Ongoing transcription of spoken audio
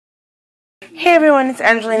Hey everyone, it's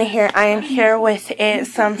Angelina here. I am here with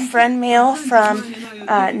some friend mail from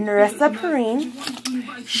Naresa Perine.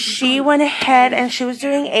 She went ahead and she was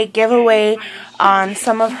doing a giveaway on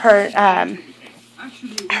some of her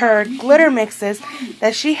glitter mixes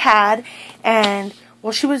that she had, and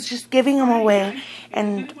well, she was just giving them away,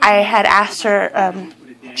 and I had asked her,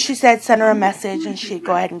 she said send her a message and she'd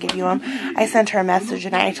go ahead and give you them. I sent her a message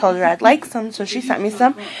and I told her I'd like some, so she sent me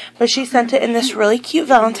some. But she sent it in this really cute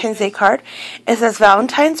Valentine's Day card. It says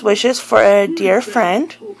Valentine's wishes for a dear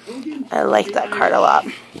friend. I like that card a lot.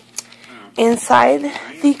 Inside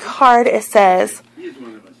the card it says,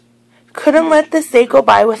 couldn't let this day go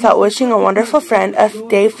by without wishing a wonderful friend a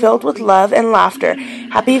day filled with love and laughter.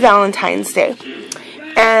 Happy Valentine's Day.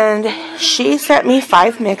 And she sent me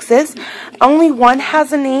 5 mixes. Only one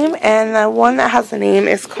has a name, and the one that has a name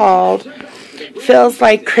is called Feels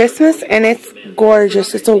Like Christmas, and it's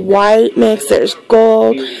gorgeous. It's a white mix. There's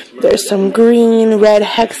gold, there's some green, red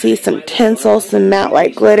hexy, some tinsel, some matte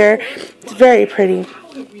white glitter. It's very pretty.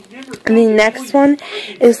 And the next one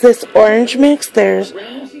is this orange mix.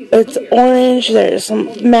 It's orange, there's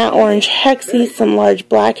some matte orange hexy, some large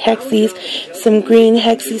black hexies, some green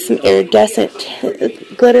hexy, some iridescent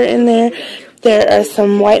glitter in there. There are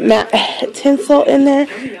some white matte tinsel in there.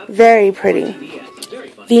 Very pretty.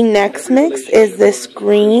 The next mix is this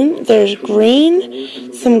green. There's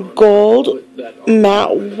green, some gold,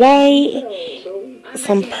 matte white,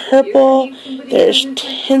 some purple. There's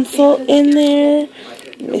tinsel in there.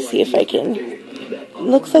 Let me see if I can.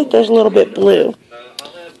 Looks like there's a little bit blue.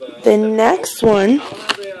 The next one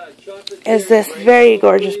is this very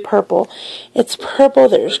gorgeous purple. It's purple.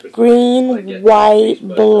 There's green, white,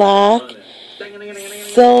 black,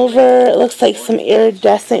 silver. It looks like some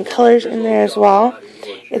iridescent colors in there as well.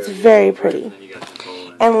 It's very pretty.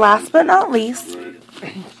 And last but not least,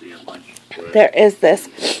 there is this.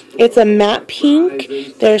 It's a matte pink.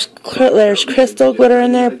 There's crystal glitter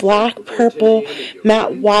in there, black, purple,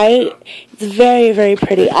 matte white. It's very, very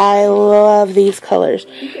pretty. I love these colors.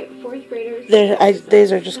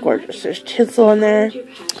 These are just gorgeous. There's tinsel in there.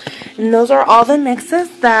 And those are all the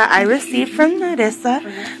mixes that I received from Neresa.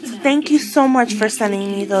 So thank you so much for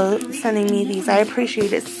sending me these. I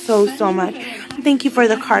appreciate it so much. Thank you for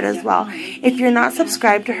the card as well. If you're not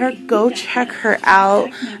subscribed to her, go check her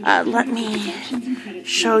out. Let me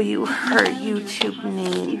show you her YouTube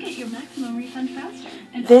name.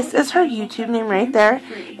 This is her YouTube name right there.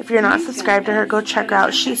 If you're not subscribed to her, go check her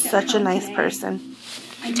out. She's such a nice person.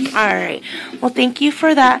 Alright, well, thank you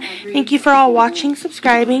for that. Thank you for all watching,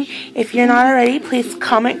 subscribing. If you're not already, please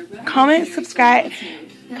comment, subscribe,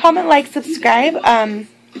 like, subscribe,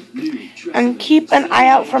 and keep an eye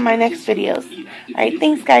out for my next videos. Alright,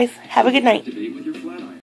 thanks guys. Have a good night.